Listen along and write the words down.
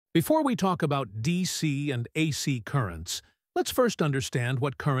Before we talk about DC and AC currents, let's first understand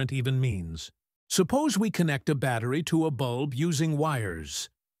what current even means. Suppose we connect a battery to a bulb using wires.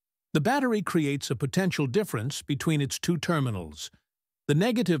 The battery creates a potential difference between its two terminals. The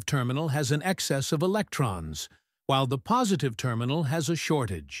negative terminal has an excess of electrons, while the positive terminal has a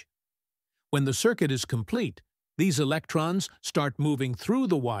shortage. When the circuit is complete, these electrons start moving through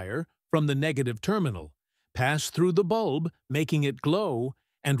the wire from the negative terminal, pass through the bulb, making it glow,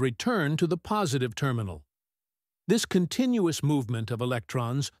 and return to the positive terminal. This continuous movement of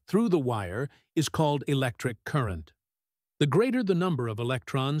electrons through the wire is called electric current. The greater the number of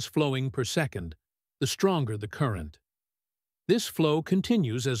electrons flowing per second, the stronger the current. This flow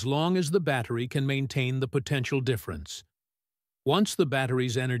continues as long as the battery can maintain the potential difference. Once the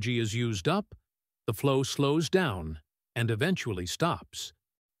battery's energy is used up, the flow slows down and eventually stops.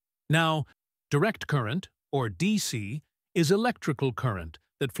 Now, direct current, or DC, is electrical current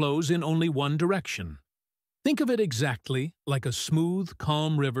that flows in only one direction. Think of it exactly like a smooth,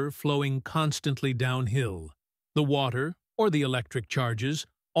 calm river flowing constantly downhill. The water, or the electric charges,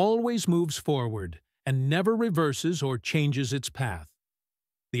 always moves forward and never reverses or changes its path.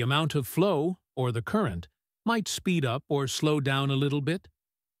 The amount of flow, or the current, might speed up or slow down a little bit,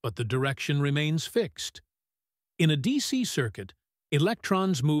 but the direction remains fixed. In a DC circuit,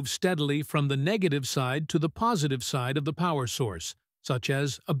 electrons move steadily from the negative side to the positive side of the power source, such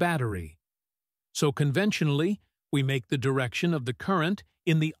as a battery. So conventionally, we make the direction of the current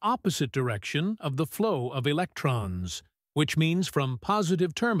in the opposite direction of the flow of electrons, which means from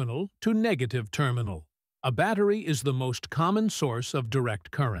positive terminal to negative terminal. A battery is the most common source of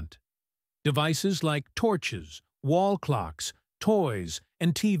direct current. Devices like torches, wall clocks, toys,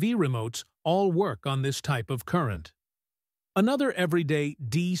 and TV remotes all work on this type of current. Another everyday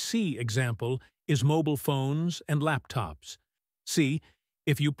DC example is mobile phones and laptops. See,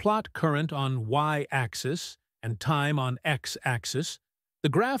 if you plot current on y-axis and time on x-axis, the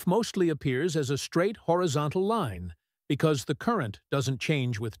graph mostly appears as a straight horizontal line because the current doesn't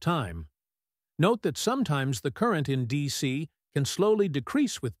change with time. Note that sometimes the current in DC can slowly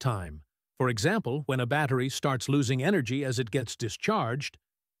decrease with time. For example, when a battery starts losing energy as it gets discharged,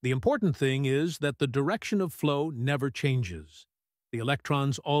 the important thing is that the direction of flow never changes. The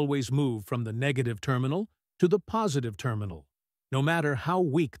electrons always move from the negative terminal to the positive terminal, no matter how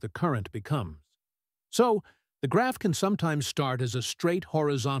weak the current becomes. So, the graph can sometimes start as a straight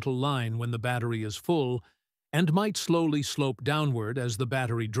horizontal line when the battery is full and might slowly slope downward as the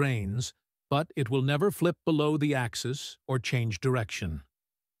battery drains, but it will never flip below the axis or change direction.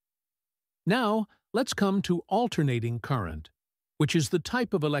 Now, let's come to alternating current, which is the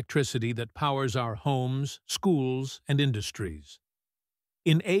type of electricity that powers our homes, schools, and industries.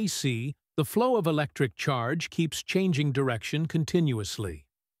 In AC, the flow of electric charge keeps changing direction continuously.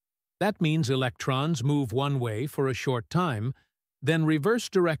 That means electrons move one way for a short time, then reverse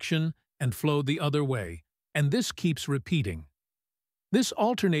direction and flow the other way, and this keeps repeating. This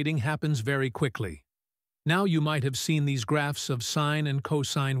alternating happens very quickly. Now you might have seen these graphs of sine and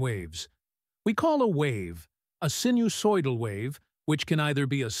cosine waves. We call a wave a sinusoidal wave, which can either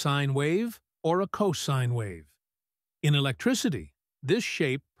be a sine wave or a cosine wave. In electricity, this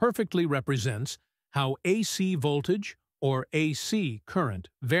shape perfectly represents how AC voltage or AC current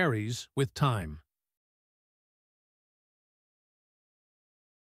varies with time.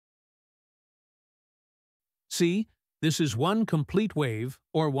 See, this is one complete wave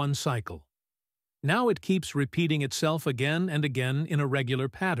or one cycle. Now it keeps repeating itself again and again in a regular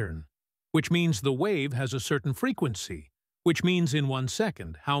pattern, which means the wave has a certain frequency, which means in 1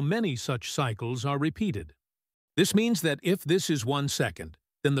 second how many such cycles are repeated. This means that if this is 1 second,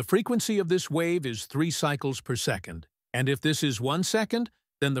 then the frequency of this wave is 3 cycles per second, and if this is 1 second,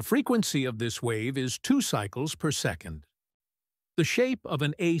 then the frequency of this wave is 2 cycles per second. The shape of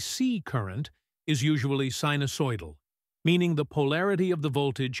an AC current is usually sinusoidal, meaning the polarity of the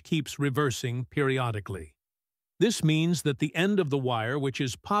voltage keeps reversing periodically. This means that the end of the wire which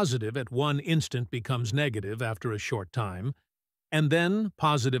is positive at one instant becomes negative after a short time, and then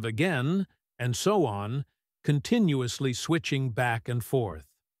positive again, and so on, continuously switching back and forth.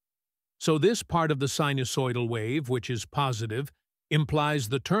 So this part of the sinusoidal wave, which is positive, implies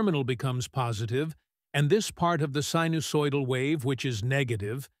the terminal becomes positive, and this part of the sinusoidal wave, which is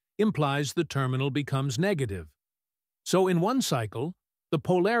negative, implies the terminal becomes negative. So in one cycle, the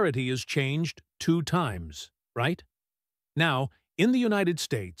polarity is changed 2 times. Right? Now, in the United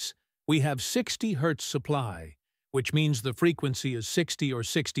States, we have 60 Hz supply, which means the frequency is 60 or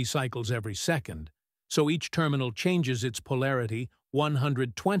 60 cycles every second, so each terminal changes its polarity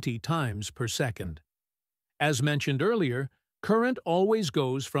 120 times per second. As mentioned earlier, Current always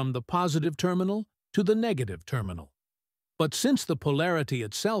goes from the positive terminal to the negative terminal. But since the polarity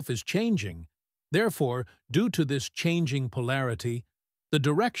itself is changing, therefore, due to this changing polarity, the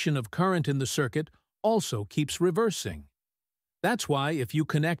direction of current in the circuit also keeps reversing. That's why if you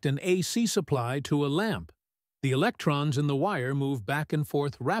connect an AC supply to a lamp, the electrons in the wire move back and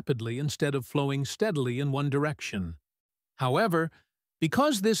forth rapidly instead of flowing steadily in one direction. However,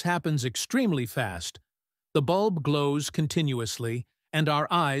 because this happens extremely fast, the bulb glows continuously and our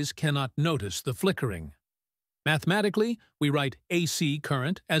eyes cannot notice the flickering. Mathematically, we write AC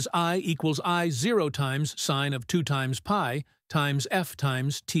current as I equals I0 times sine of 2 times pi times F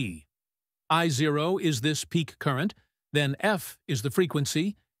times T. I0 is this peak current, then F is the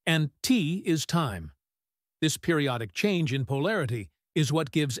frequency, and T is time. This periodic change in polarity is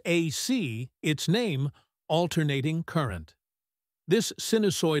what gives AC its name, alternating current. This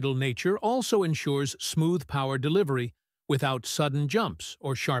sinusoidal nature also ensures smooth power delivery without sudden jumps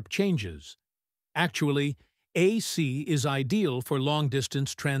or sharp changes. Actually, AC is ideal for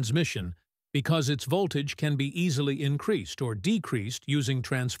long-distance transmission because its voltage can be easily increased or decreased using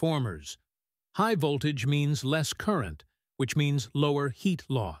transformers. High voltage means less current, which means lower heat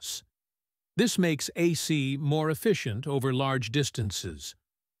loss. This makes AC more efficient over large distances.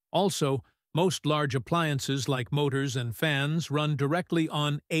 Also, most large appliances like motors and fans run directly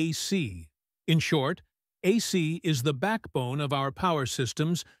on AC. In short, AC is the backbone of our power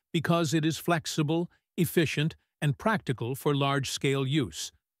systems because it is flexible, efficient, and practical for large-scale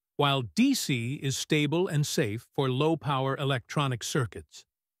use, while DC is stable and safe for low-power electronic circuits.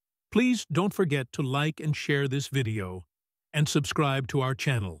 Please don't forget to like and share this video, and subscribe to our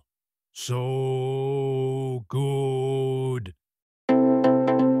channel. So good.